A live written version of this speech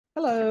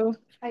Hello.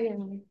 Hi,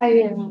 Emily. Hi,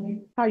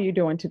 Emily. How are you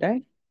doing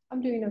today?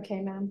 I'm doing okay,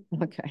 ma'am.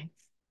 Okay.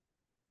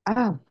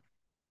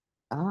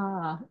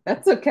 Ah,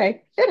 that's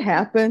okay. It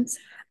happens.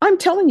 I'm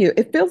telling you,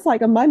 it feels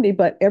like a Monday,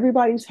 but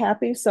everybody's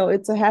happy, so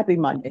it's a happy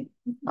Monday.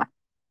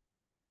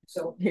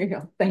 So here you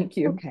go. Thank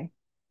you. Okay.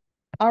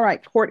 All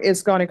right. Court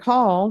is going to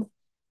call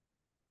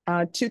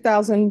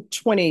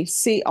 2020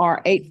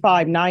 CR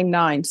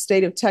 8599,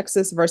 State of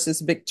Texas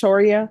versus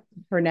Victoria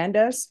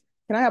Hernandez.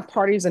 Can I have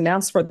parties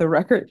announced for the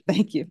record?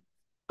 Thank you.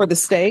 For the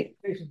state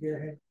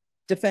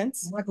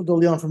defense. Michael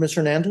DeLeon for Ms.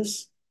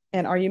 Hernandez.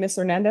 And are you Miss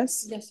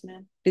Hernandez? Yes,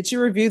 ma'am. Did you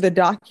review the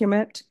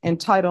document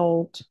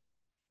entitled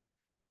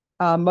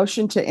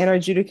Motion to Enter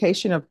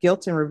Adjudication of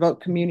Guilt and Revoke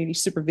Community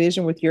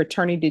Supervision with your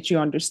attorney? Did you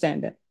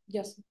understand it?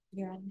 Yes,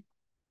 Your Honor.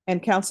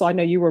 And counsel, I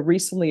know you were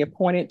recently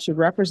appointed to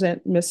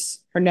represent Ms.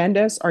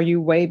 Hernandez. Are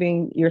you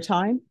waiving your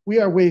time? We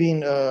are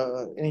waiving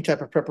any type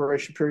of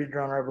preparation period,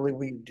 Your Honor. I believe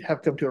we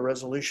have come to a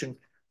resolution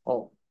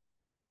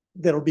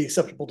that'll be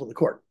acceptable to the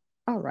court.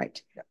 All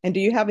right. And do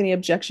you have any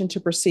objection to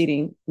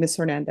proceeding, Ms.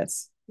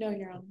 Hernandez? No,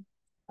 Your Honor.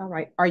 All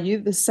right. Are you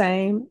the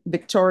same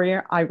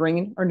Victoria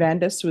Irene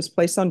Hernandez who was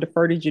placed on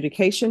deferred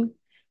adjudication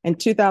in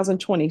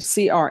 2020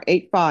 CR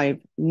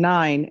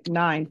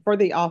 8599 for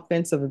the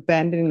offense of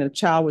abandoning a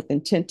child with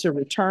intent to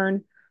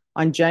return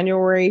on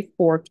January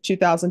 4th,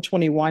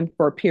 2021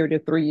 for a period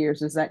of 3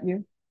 years? Is that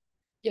you?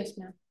 Yes,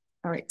 ma'am.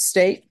 All right.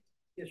 State.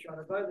 Yes, Your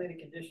Honor. Violating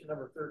condition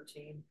number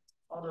 13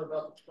 on or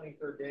about the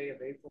 23rd day of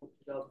April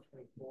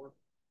 2024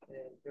 in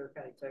Bear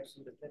County,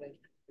 Texas, defendant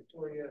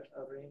Victoria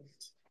Irene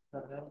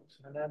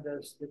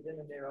Hernandez did then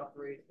and there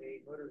operate a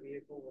motor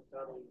vehicle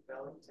without a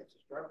valid Texas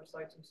driver's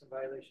license in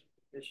violation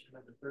of condition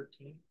number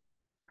 13.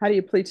 How do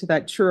you plead to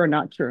that? True or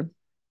not true?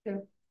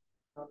 True.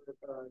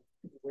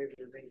 Waiver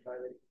the remaining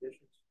violating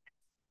conditions.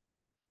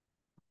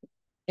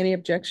 Any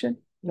objection?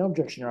 No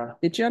objection, Your Honor.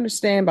 Did you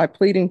understand by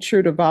pleading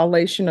true to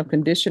violation of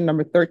condition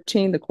number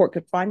 13, the court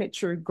could find it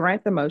true,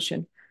 grant the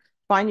motion,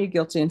 find you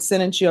guilty, and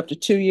sentence you up to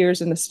 2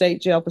 years in the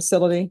state jail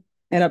facility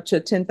and up to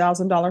a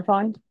 $10,000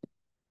 fine?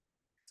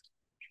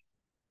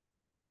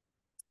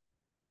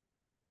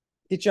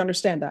 Did you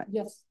understand that?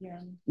 Yes, Your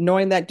Honor.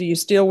 Knowing that, do you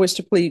still wish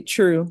to plead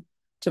true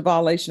to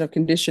violation of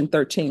condition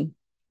 13?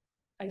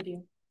 I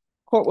do.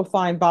 Court will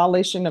find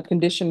violation of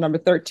condition number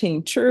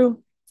 13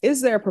 true.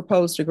 Is there a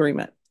proposed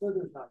agreement? No,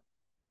 there's not.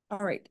 All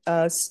right.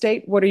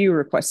 State, what are you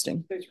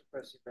requesting? State's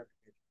requesting verification.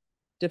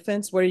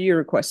 Defense, what are you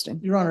requesting?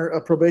 Your Honor,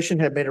 probation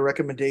had made a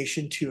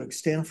recommendation to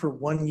extend for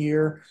 1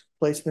 year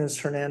placement Ms.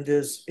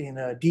 Hernandez in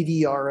a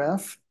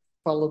DDRF,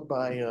 followed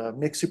by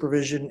mixed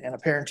supervision and a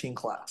parenting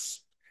class.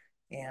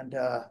 And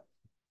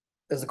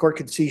as the court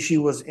could see, she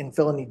was in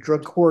felony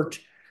drug court.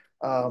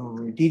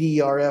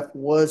 DDRF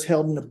was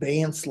held in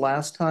abeyance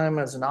last time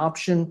as an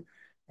option,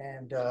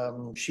 and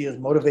she is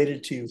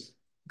motivated to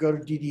go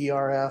to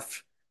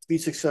DDRF, be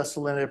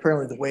successful in it.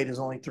 Apparently the wait is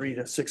only 3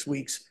 to 6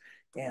 weeks,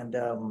 and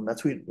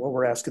that's what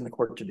we're asking the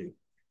court to do.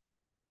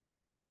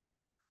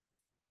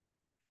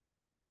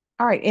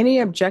 All right. Any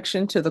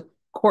objection to the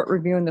court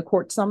reviewing the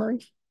court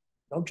summary?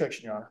 No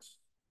objection, Your Honor.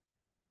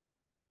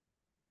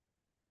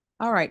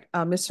 All right.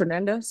 Ms.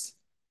 Hernandez,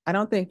 I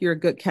don't think you're a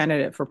good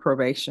candidate for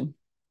probation.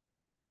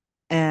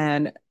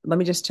 And let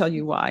me just tell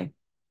you why.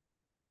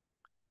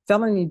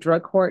 Felony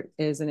drug court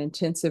is an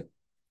intensive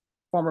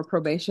form of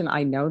probation.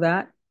 I know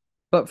that.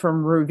 But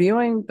from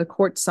reviewing the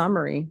court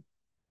summary,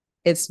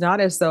 it's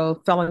not as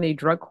though felony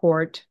drug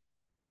court,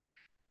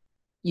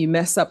 you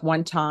mess up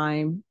one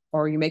time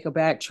or you make a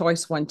bad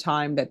choice one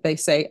time that they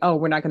say, oh,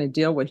 we're not going to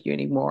deal with you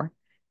anymore.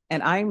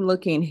 And I'm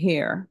looking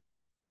here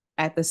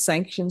at the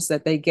sanctions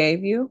that they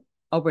gave you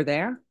over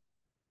there.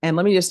 And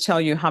let me just tell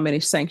you how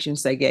many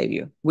sanctions they gave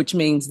you, which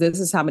means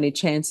this is how many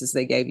chances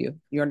they gave you.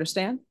 You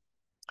understand?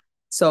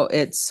 So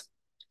it's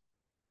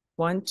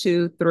 1,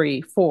 2,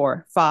 3,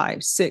 4,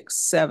 5, 6,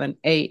 7,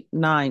 8,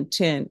 9,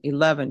 10,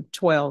 11,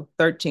 12,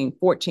 13,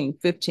 14,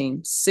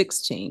 15,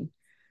 16,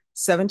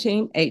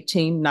 17,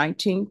 18,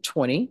 19,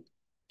 20,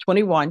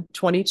 21,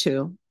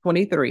 22,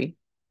 23,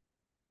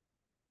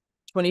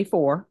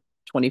 24,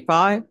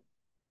 25,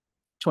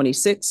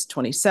 26,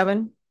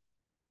 27,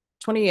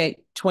 28,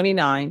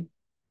 29,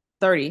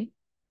 30,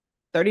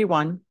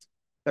 31,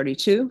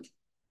 32,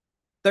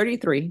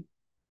 33,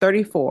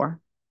 34,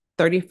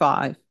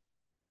 35,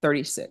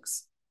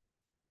 36.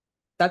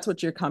 That's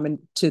what you're coming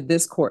to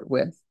this court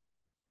with.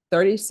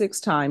 36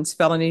 times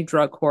felony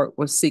drug court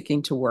was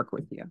seeking to work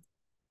with you.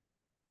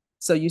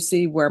 So you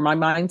see where my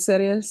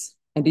mindset is?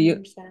 And do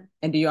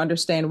you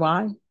understand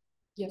why?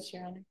 Yes,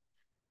 Your Honor.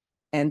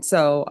 And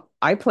so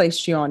I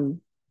placed you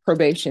on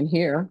probation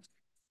here.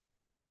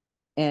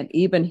 And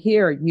even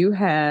here, you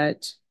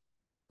had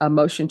a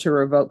motion to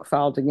revoke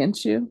filed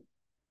against you.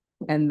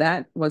 And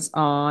that was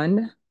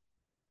on,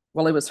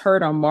 well, it was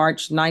heard on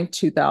March 9th,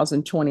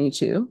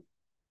 2022.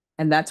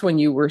 And that's when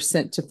you were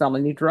sent to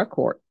felony drug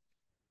court.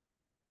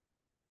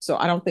 So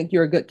I don't think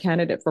you're a good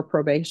candidate for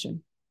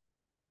probation.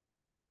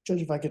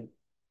 Judge, if I could.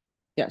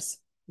 Yes.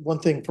 One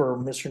thing for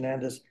Ms.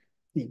 Hernandez,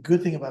 the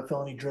good thing about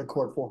felony drug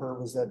court for her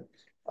was that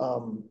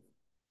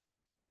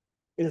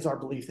it is our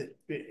belief that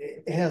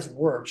it has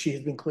worked. She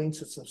has been clean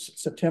since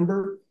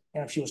September,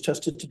 and if she was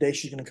tested today,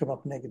 she's going to come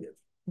up negative.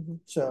 Mhm.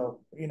 So,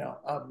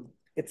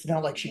 it's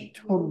not like she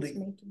totally,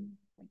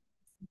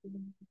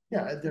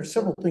 yeah, there's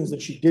several things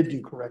that she did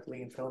do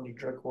correctly in felony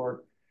drug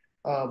court.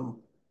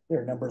 There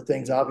are a number of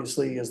things,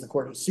 obviously, as the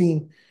court has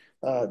seen,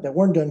 that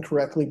weren't done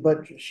correctly,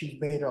 but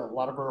she's made a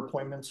lot of her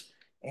appointments,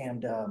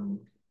 and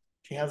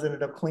she has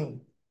ended up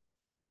clean,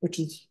 which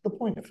is the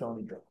point of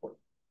felony drug court.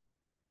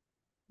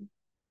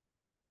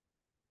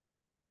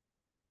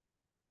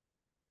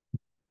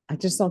 I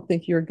just don't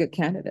think you're a good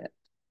candidate.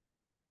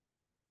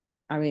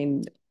 I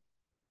mean,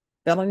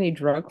 felony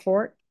drug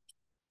court,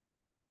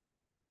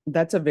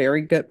 that's a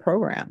very good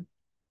program.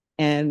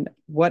 And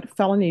what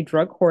felony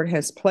drug court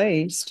has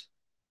placed,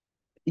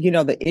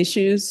 the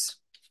issues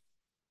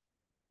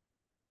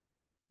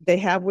they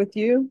have with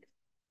you,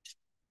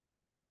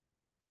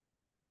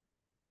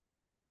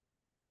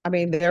 I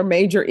mean, they're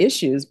major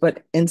issues,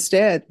 but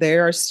instead they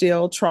are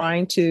still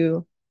trying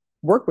to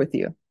work with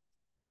you.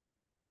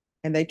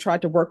 And they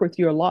tried to work with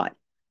you a lot.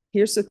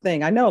 Here's the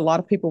thing. I know a lot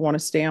of people want to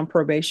stay on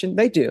probation.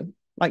 They do.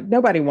 Like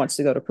nobody wants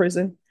to go to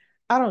prison.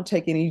 I don't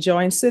take any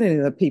joy in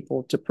sending the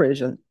people to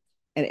prison.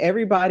 And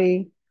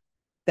everybody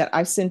that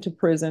I send to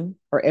prison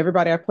or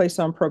everybody I place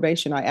on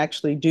probation, I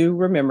actually do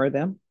remember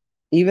them.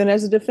 Even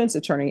as a defense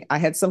attorney, I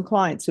had some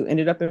clients who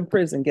ended up in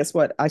prison. Guess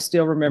what? I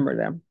still remember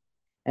them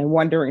and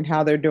wondering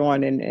how they're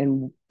doing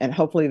and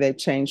hopefully they've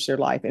changed their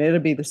life. And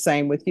it'll be the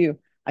same with you.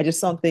 I just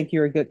don't think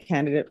you're a good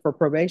candidate for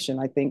probation.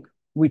 I think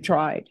we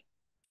tried.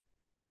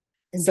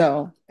 And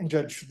So, and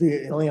Judge,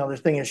 the only other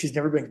thing is she's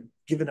never been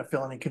given a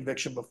felony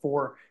conviction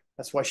before.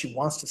 That's why she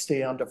wants to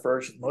stay on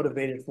defer. She's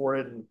motivated for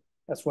it, and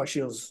that's why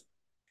she was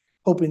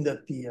hoping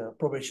that the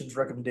probation's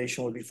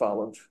recommendation would be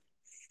followed.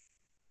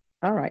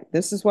 all right,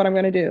 this is what I'm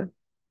going to do.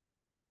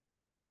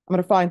 I'm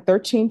going to find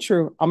 13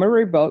 true. I'm going to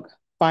revoke,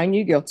 find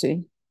you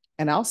guilty,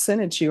 and I'll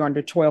sentence you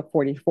under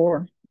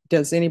 1244.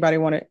 Does anybody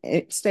want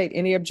to state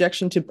any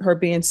objection to her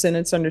being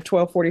sentenced under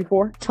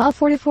 1244?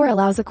 1244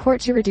 allows a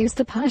court to reduce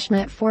the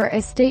punishment for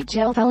a state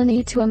jail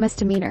felony to a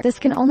misdemeanor. This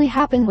can only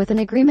happen with an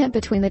agreement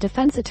between the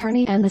defense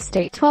attorney and the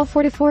state.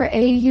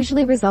 1244A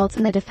usually results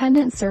in the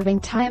defendant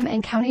serving time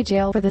in county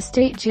jail for the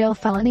state jail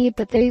felony,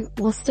 but they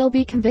will still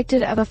be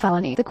convicted of a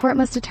felony. The court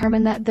must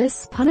determine that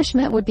this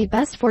punishment would be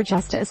best for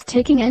justice,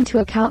 taking into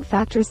account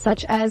factors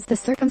such as the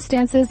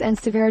circumstances and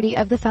severity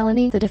of the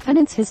felony, the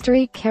defendant's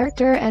history,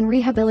 character, and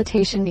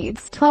rehabilitation needs.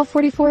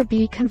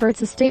 1244B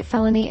converts a state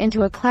felony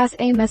into a Class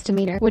A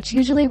misdemeanor, which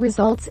usually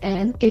results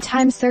in a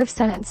time-served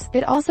sentence.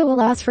 It also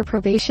allows for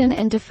probation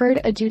and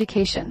deferred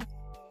adjudication.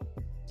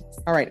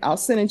 All right, I'll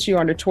sentence you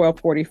under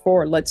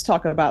 1244. Let's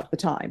talk about the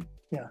time.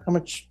 Yeah, how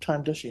much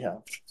time does she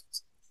have?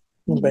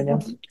 Anybody know?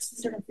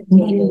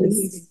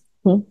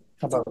 Hmm?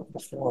 How about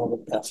before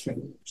the past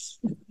few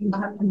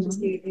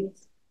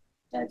years?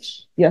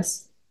 Judge.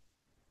 Yes.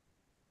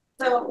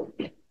 So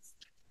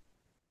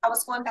I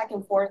was going back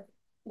and forth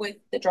with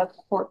the drug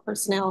court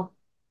personnel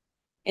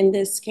in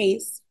this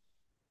case,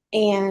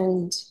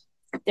 and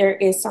there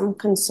is some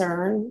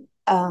concern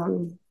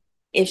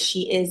if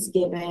she is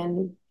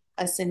given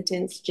a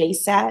sentence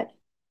JSAT.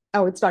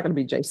 Oh, it's not going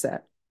to be JSAT.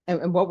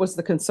 And what was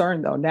the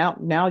concern though?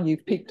 Now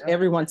you've piqued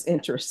everyone's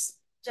interest.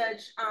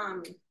 Judge,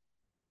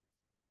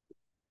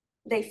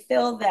 they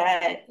feel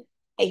that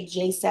a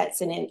JSAT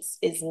sentence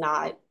is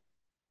not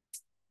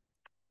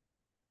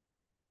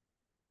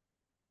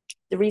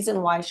the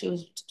reason why she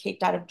was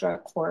kicked out of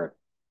drug court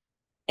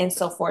and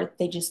so forth.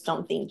 They just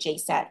don't think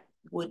JSAT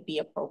would be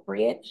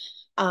appropriate.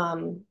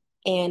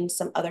 And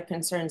some other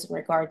concerns in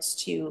regards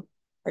to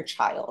her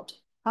child.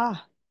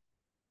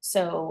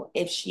 So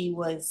if she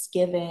was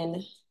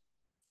given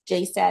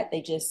JSAT,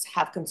 they just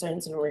have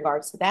concerns in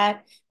regards to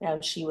that. Now,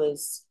 if she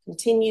was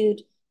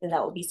continued, then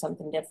that would be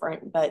something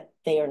different, but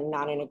they are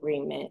not in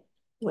agreement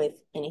with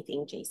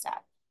anything JSAT.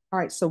 All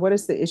right, so what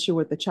is the issue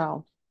with the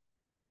child?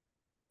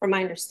 From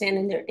my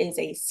understanding, there is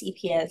a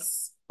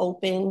CPS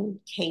open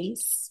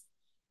case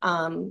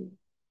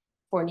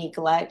for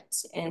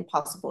neglect and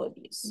possible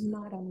abuse.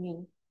 Not on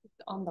me,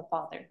 on the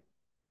father.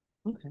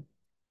 Okay.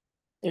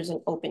 There's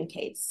an open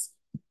case.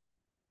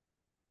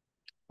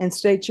 And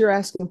state you're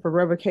asking for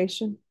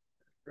revocation?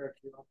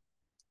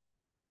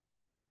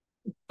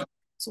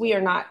 So we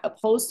are not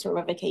opposed to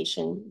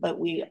revocation, but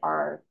we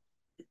are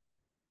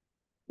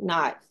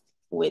not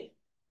with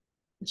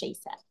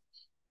JSAT.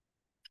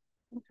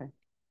 Okay.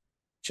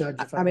 Judge,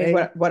 if I mean,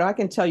 what I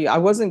can tell you, I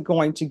wasn't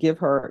going to give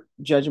her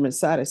judgment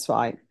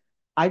satisfied.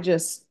 I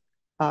just,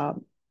 let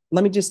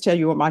me just tell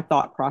you what my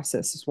thought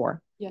processes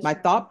were. Yes, My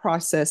thought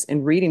process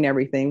in reading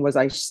everything was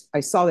I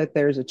saw that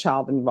there's a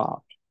child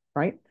involved,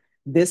 right?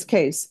 This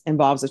case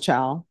involves a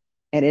child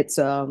and it's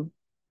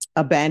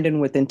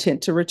abandoned with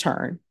intent to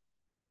return.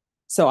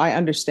 So I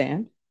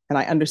understand, and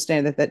I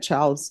understand that that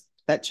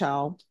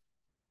child,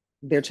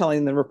 they're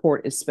telling the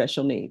report is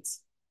special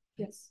needs.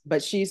 Yes.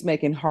 But she's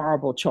making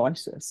horrible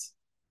choices.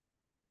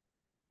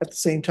 At the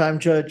same time,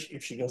 Judge,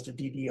 if she goes to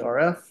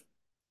DDRF,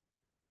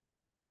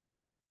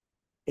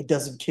 It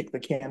doesn't kick the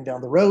can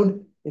down the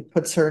road. It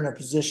puts her in a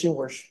position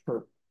where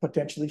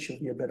potentially she'll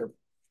be a better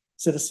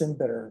citizen,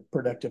 better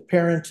productive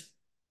parent.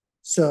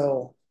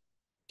 So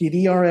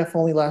DDRF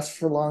only lasts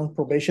for long,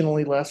 probation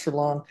only lasts for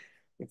long.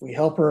 If we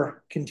help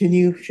her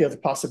continue, she has a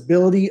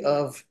possibility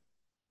of,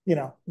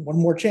 one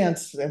more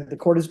chance. And the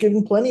court has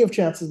given plenty of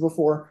chances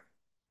before,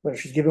 but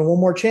if she's given one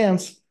more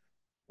chance,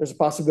 there's a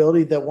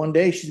possibility that one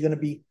day she's going to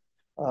be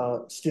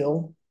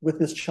still with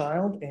this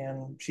child,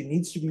 and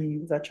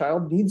that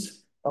child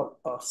needs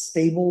a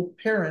stable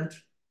parent,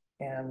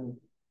 and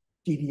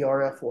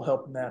DDRF will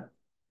help in that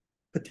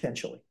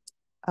potentially.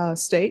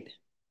 State?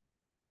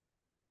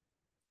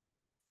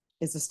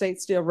 Is the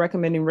state still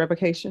recommending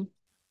revocation?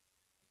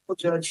 Well,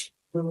 Judge,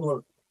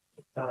 criminal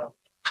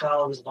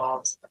child is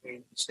lost. I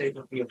mean, the state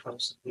would be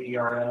opposed to the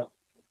ERF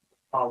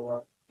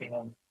follow-up,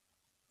 and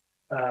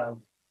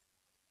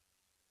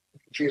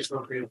choose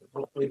appropriate,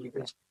 hopefully,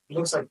 because it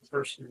looks like the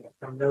person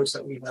from those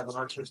that we have in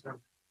our system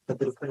that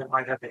the defendant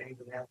might have to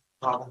anger that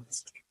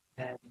problems,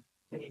 and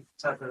any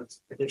type of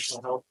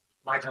additional help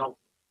might help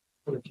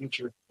for the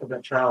future of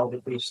that child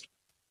at least.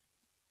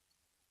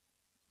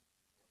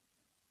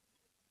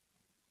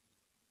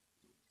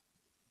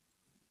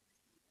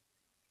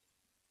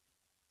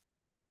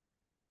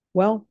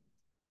 Well,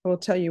 I will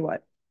tell you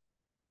what.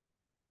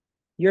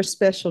 Your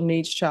special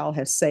needs child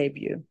has saved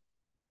you.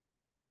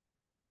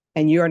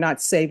 And you are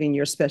not saving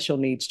your special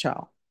needs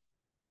child.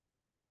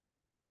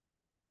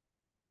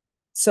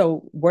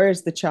 So where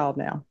is the child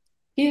now?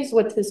 He is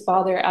with his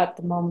father at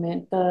the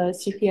moment. The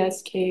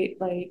CPS case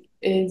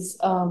is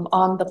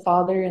on the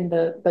father and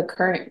the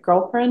current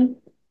girlfriend.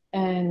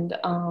 And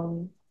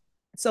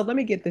so let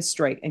me get this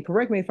straight and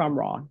correct me if I'm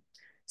wrong.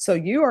 So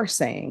you are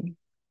saying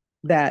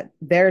that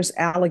there's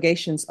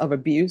allegations of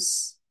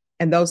abuse,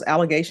 and those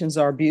allegations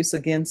are abuse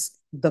against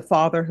the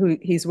father who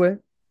he's with?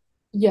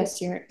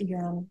 Yes, Your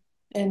Honor.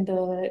 And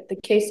the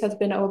case has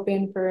been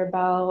open for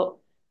about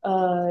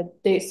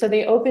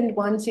they opened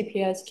one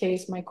CPS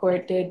case, my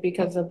court did,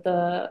 because of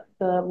the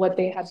what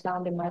they had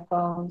found in my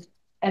phone.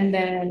 And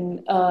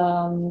then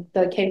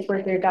the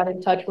caseworker got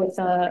in touch with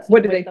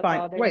what did they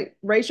find? Father. Wait,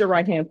 raise your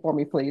right hand for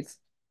me, please.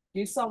 Do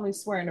you solemnly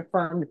swear and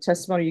affirm the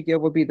testimony you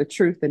give will be the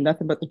truth and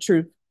nothing but the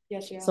truth?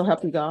 Yes, Your Honor. So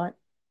help you God?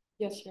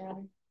 Yes, Your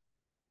Honor.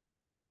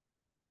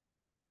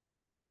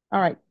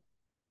 All right.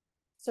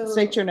 So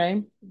state your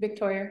name.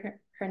 Victoria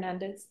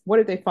Hernandez. What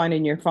did they find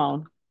in your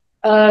phone?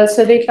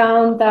 So they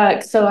found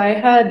that, so I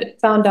had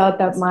found out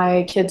that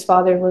my kid's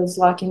father was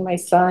locking my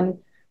son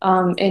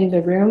in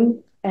the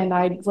room, and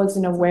I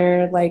wasn't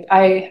aware,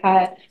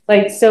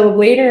 so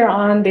later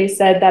on they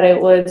said that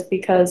it was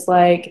because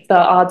the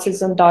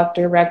autism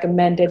doctor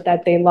recommended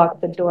that they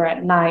lock the door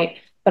at night,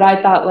 but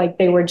I thought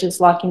they were just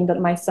locking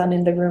my son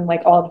in the room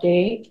all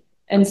day.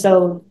 And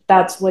so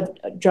that's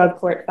what drug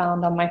court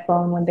found on my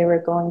phone when they were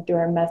going through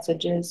our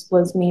messages,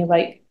 was me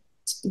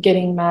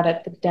getting mad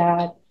at the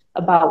dad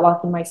about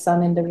locking my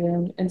son in the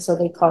room. And so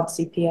they called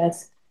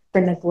CPS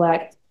for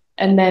neglect.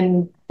 And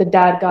then the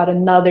dad got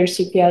another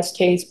CPS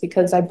case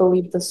because I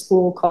believe the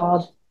school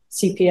called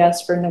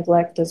CPS for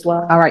neglect as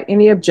well. All right.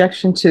 Any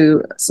objection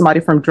to somebody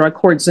from drug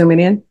court zooming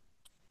in?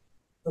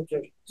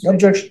 Objection. No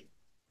objection.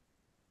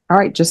 All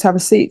right. Just have a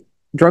seat.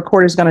 Drug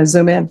court is going to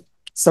zoom in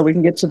so we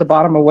can get to the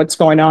bottom of what's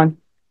going on.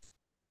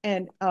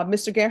 And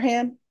Mr.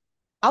 Garhan,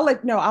 I'll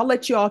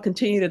let you all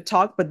continue to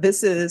talk, but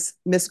this is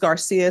Ms.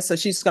 Garcia, so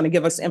she's going to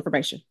give us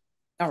information.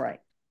 All right.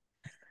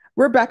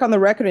 We're back on the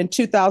record in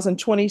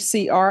 2020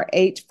 CR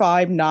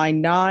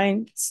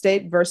 8599,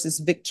 State versus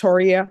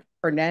Victoria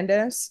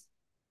Hernandez.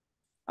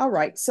 All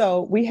right.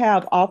 So we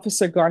have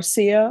Officer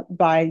Garcia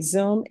by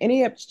Zoom.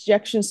 Any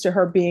objections to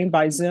her being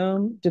by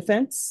Zoom?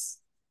 Defense?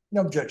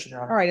 No objection,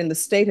 Your Honor. All right. And the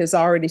state has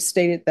already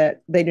stated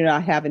that they do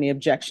not have any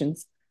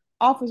objections.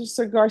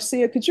 Officer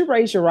Garcia, could you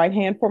raise your right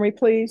hand for me,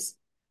 please?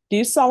 Do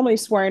you solemnly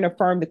swear and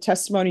affirm the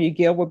testimony you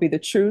give will be the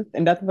truth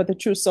and nothing but the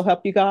truth, so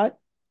help you God?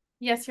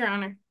 Yes, Your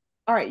Honor.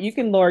 All right, you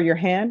can lower your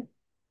hand.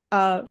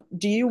 Do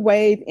you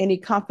waive any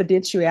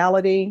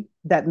confidentiality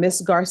that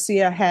Ms.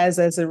 Garcia has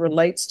as it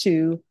relates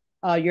to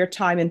your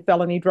time in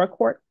felony drug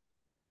court?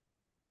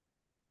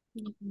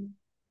 Mm-hmm.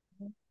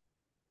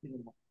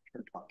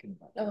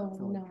 Oh,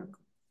 no,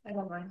 I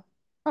don't mind.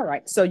 All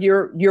right, so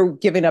you're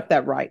giving up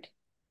that right?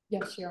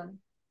 Yes, Your Honor.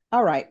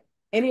 All right.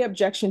 Any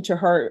objection to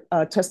her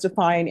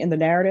testifying in the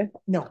narrative?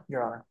 No,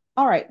 Your Honor.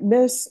 All right,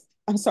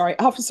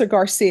 Officer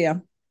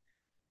Garcia,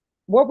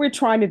 what we're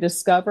trying to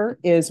discover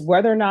is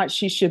whether or not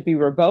she should be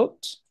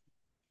revoked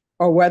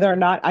or whether or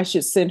not I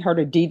should send her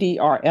to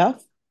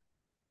DDRF.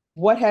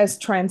 What has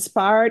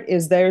transpired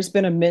is there's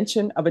been a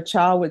mention of a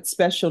child with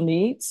special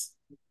needs,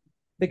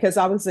 because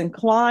I was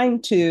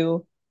inclined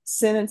to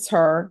sentence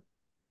her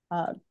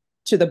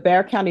to the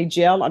Bexar County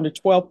Jail under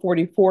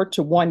 1244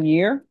 to 1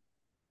 year.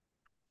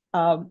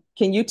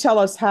 Can you tell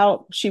us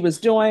how she was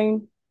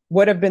doing?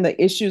 What have been the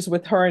issues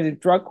with her in the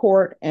drug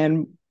court,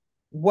 and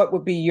what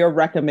would be your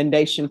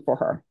recommendation for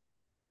her?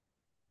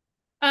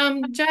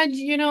 Judge,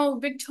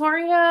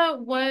 Victoria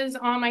was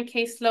on my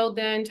caseload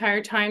the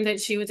entire time that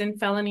she was in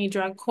felony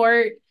drug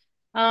court.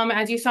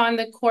 As you saw in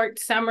the court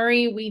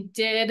summary, we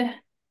did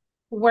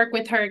work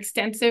with her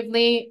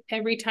extensively.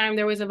 Every time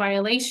there was a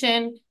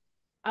violation,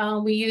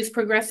 we used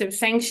progressive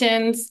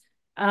sanctions.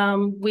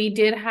 We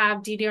did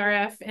have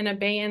DDRF in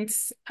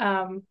abeyance,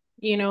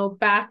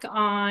 back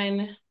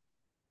on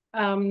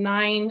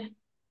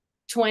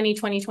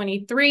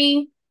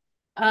 9/20/2023.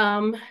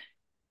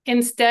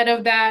 Instead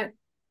of that,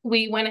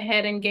 we went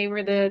ahead and gave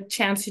her the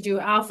chance to do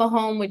Alpha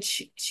Home,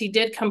 which she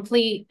did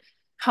complete.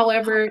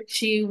 However,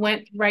 she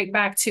went right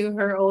back to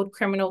her old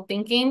criminal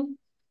thinking.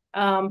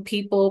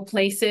 People,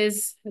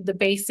 places, the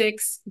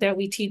basics that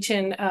we teach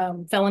in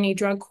felony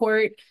drug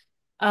court.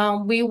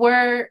 We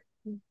were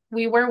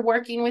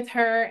working with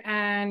her,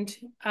 and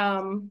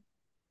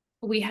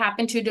we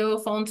happened to do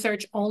a phone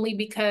search only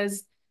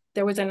because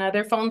there was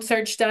another phone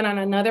search done on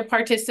another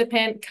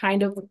participant,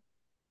 kind of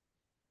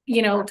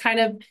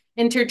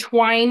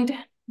intertwined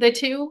the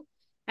two.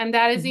 And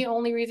that is the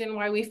only reason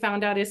why we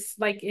found out is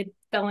like it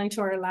fell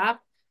into our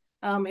lap.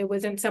 It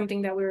wasn't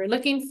something that we were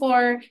looking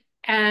for.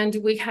 And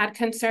we had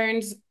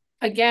concerns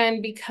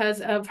again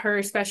because of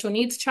her special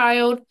needs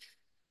child.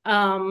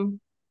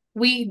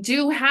 We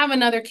do have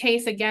another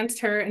case against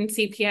her in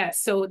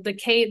CPS. So the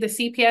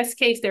CPS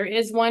case, there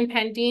is one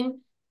pending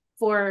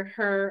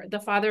for the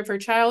father of her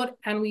child,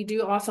 and we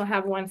do also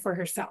have one for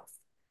herself.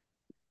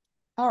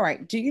 All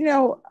right. Do you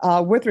know,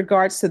 with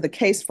regards to the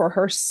case for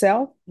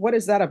herself, what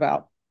is that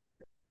about?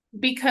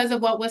 Because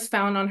of what was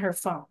found on her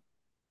phone.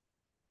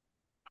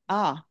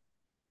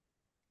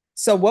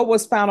 So what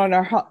was found on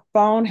her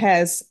phone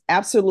has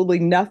absolutely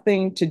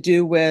nothing to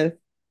do with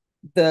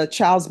the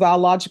child's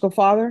biological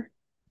father?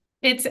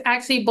 It's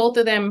actually both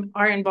of them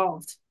are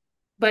involved.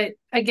 But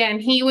again,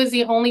 he was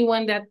the only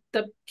one that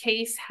the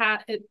case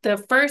had. The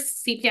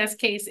first CPS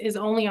case is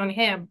only on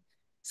him.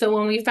 So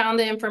when we found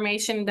the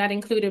information that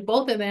included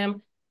both of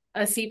them,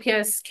 a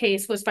CPS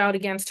case was filed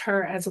against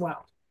her as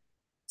well.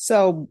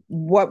 So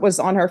what was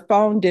on her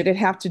phone? Did it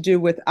have to do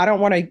with, I don't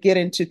want to get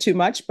into too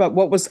much, but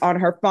what was on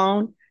her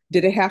phone?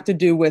 Did it have to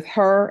do with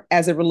her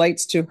as it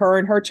relates to her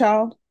and her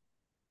child?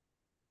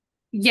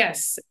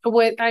 Yes.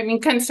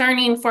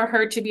 Concerning for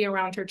her to be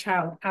around her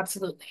child.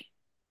 Absolutely.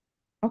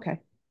 Okay.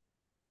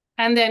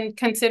 And then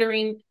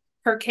considering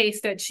her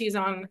case that she's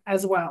on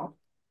as well.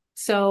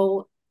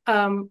 So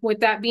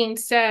with that being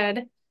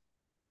said,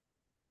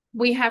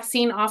 we have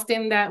seen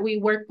often that we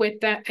work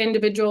with the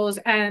individuals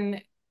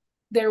and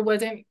there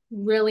wasn't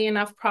really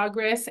enough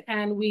progress,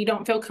 and we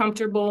don't feel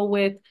comfortable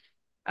with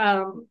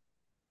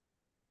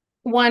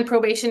one,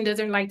 probation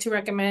doesn't like to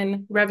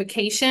recommend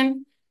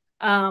revocation.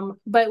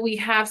 But we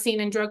have seen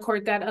in drug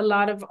court that a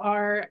lot of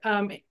our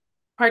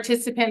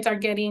participants are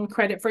getting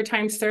credit for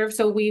time served.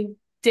 So we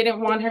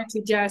didn't want her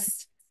to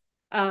just,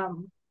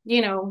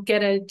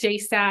 get a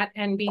JSAT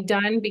and be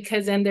done,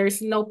 because then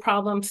there's no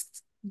problems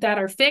that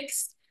are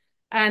fixed.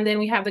 And then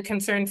we have the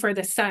concern for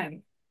the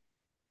son,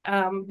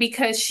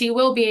 because she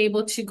will be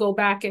able to go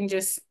back and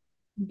just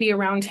be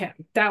around him.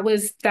 That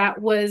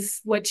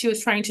was what she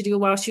was trying to do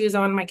while she was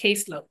on my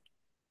caseload.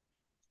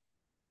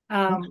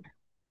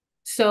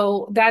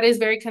 So that is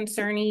very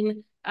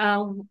concerning.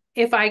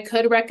 If I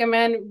could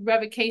recommend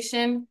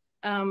revocation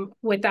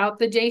without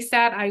the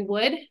JSAT, I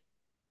would.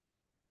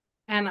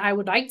 And I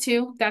would like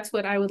to. That's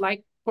what I would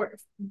like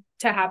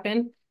to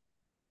happen.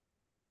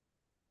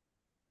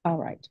 All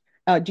right.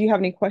 Do you have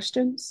any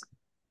questions?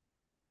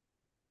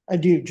 I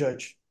do,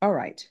 Judge. All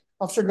right.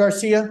 Officer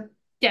Garcia?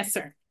 Yes,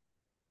 sir.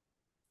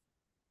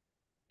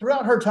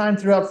 Throughout her time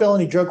throughout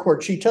felony drug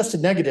court, she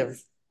tested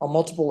negative on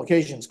multiple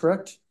occasions,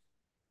 correct?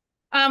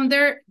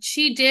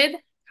 She did.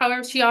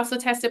 However, she also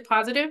tested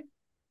positive.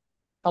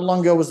 How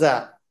long ago was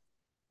that?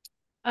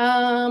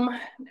 Let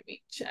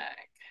me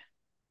check.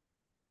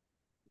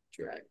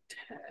 Drug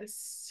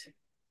test.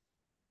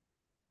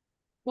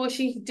 Well,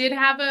 she did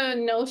have a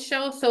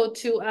no-show. So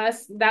to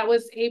us, that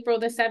was April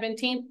the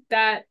 17th.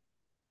 That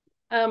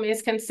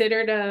is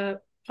considered a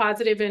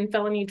positive in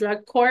felony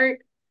drug court.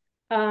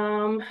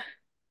 Let's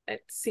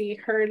see,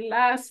 her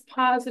last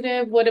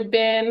positive would have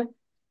been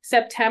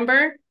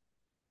September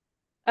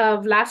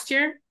of last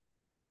year.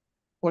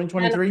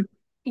 2023?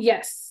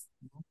 Yes.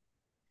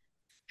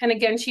 And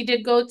again, she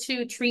did go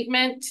to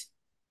treatment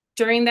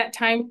during that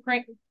time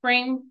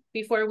frame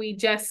before we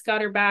just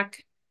got her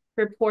back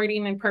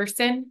reporting in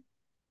person.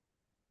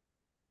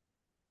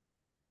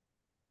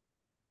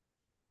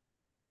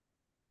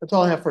 That's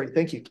all I have for you.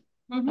 Thank you.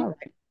 Mm-hmm. All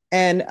right.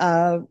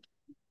 And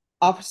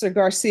Officer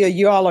Garcia,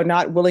 you all are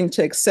not willing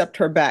to accept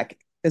her back.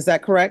 Is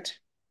that correct?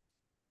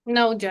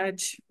 No,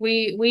 Judge.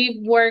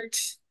 We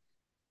worked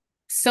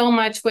so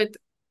much with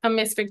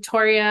Miss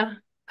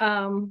Victoria,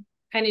 and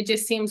it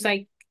just seems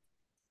like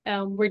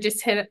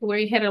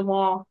we hit a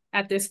wall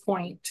at this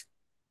point.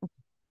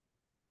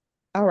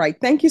 All right.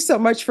 Thank you so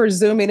much for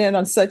zooming in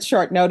on such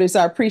short notice.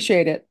 I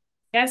appreciate it.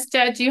 Yes,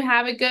 Judge. You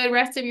have a good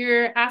rest of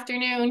your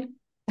afternoon.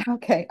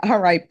 Okay. All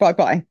right.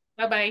 Bye-bye.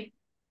 Bye-bye.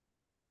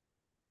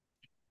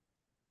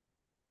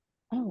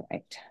 All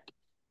right.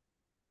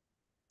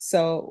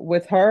 So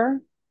with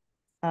her,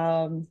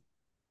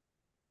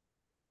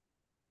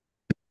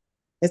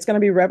 It's going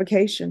to be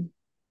revocation.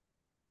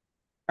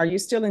 Are you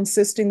still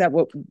insisting that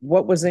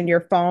what was in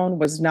your phone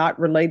was not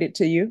related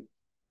to you?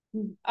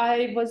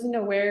 I wasn't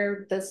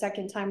aware the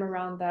second time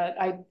around that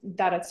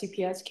a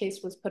CPS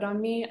case was put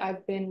on me.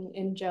 I've been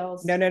in jail.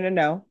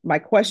 No. My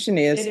question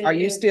is, are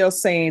you still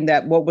saying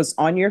that what was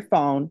on your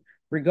phone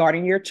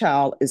regarding your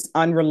child is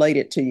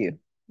unrelated to you?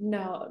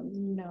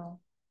 No.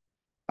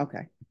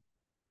 Okay.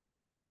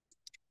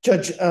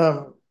 Judge,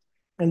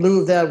 in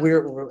lieu of that,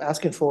 we're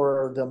asking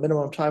for the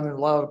minimum time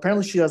allowed.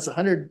 Apparently she has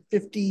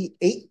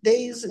 158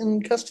 days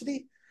in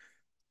custody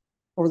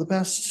over the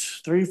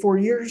past 3 or 4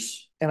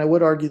 years. And I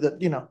would argue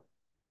that,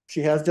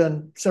 she has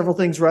done several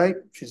things right.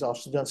 She's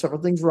also done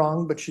several things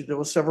wrong, but there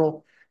was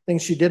several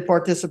things. She did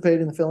participate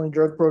in the felony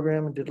drug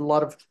program and did a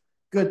lot of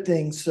good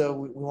things. So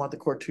we want the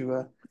court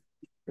to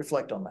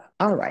reflect on that.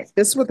 All right.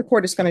 This is what the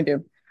court is going to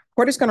do.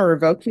 Court is going to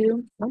revoke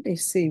you. Let me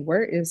see.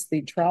 Where is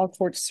the trial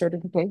court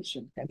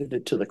certification? Handed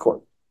it to the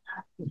court.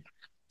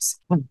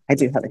 I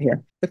do have it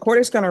here. The court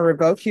is going to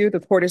revoke you. The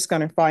court is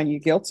going to find you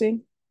guilty.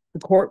 The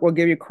court will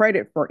give you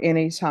credit for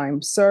any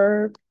time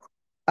served.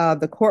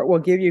 The court will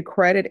give you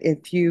credit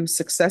if you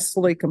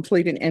successfully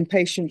completed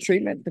inpatient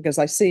treatment, because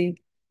I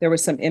see there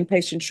was some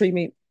inpatient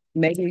treatment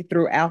maybe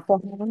through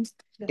alcohol.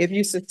 If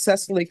you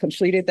successfully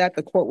completed that,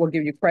 the court will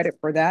give you credit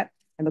for that.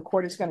 And the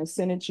court is going to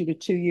sentence you to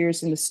 2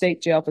 years in the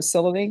state jail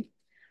facility.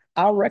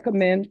 I'll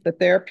recommend the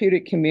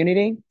therapeutic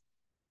community.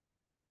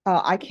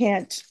 I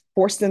can't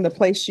force them to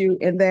place you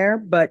in there,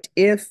 but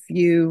if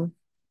you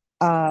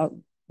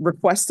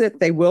request it,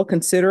 they will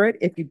consider it.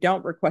 If you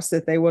don't request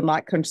it, they will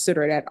not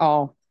consider it at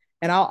all.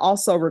 And I'll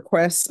also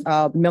request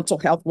mental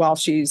health while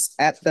she's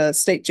at the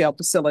state jail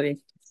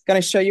facility. Going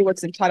to show you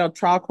what's entitled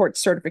Trial Court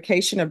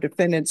Certification of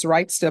Defendant's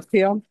Rights to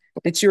Appeal.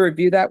 Did you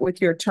review that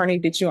with your attorney?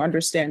 Did you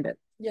understand it?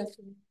 Yes.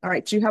 All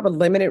right. You have a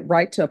limited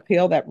right to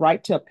appeal. That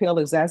right to appeal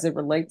is as it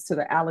relates to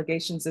the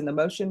allegations in the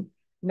motion,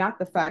 not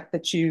the fact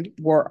that you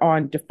were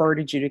on deferred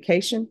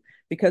adjudication.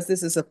 Because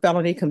this is a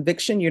felony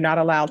conviction, you're not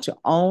allowed to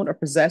own or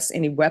possess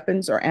any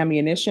weapons or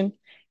ammunition.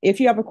 If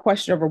you have a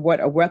question over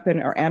what a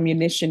weapon or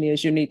ammunition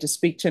is, you need to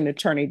speak to an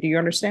attorney. Do you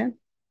understand?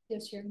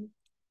 Yes, Your Honor.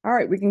 All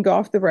right, we can go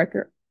off the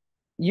record.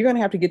 You're going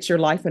to have to get your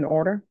life in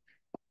order.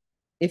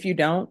 If you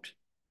don't,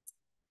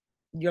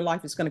 your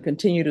life is going to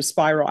continue to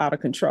spiral out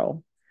of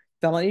control.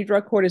 Felony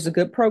Drug Court is a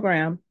good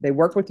program. They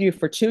work with you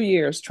for 2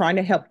 years trying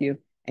to help you,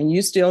 and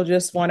you still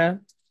just want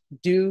to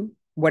do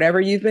whatever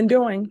you've been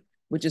doing,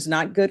 which is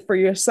not good for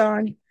your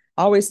son.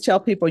 I always tell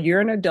people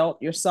you're an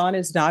adult. Your son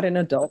is not an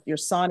adult. Your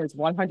son is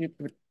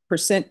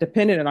 100%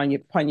 dependent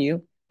upon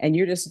you, and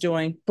you're just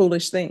doing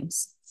foolish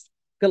things.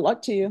 Good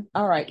luck to you.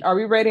 All right. Are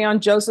we ready on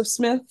Joseph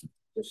Smith?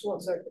 Just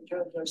 1 second,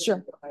 Judge.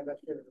 Sure.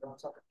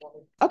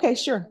 Okay,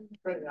 sure.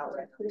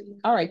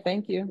 All right.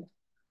 Thank you.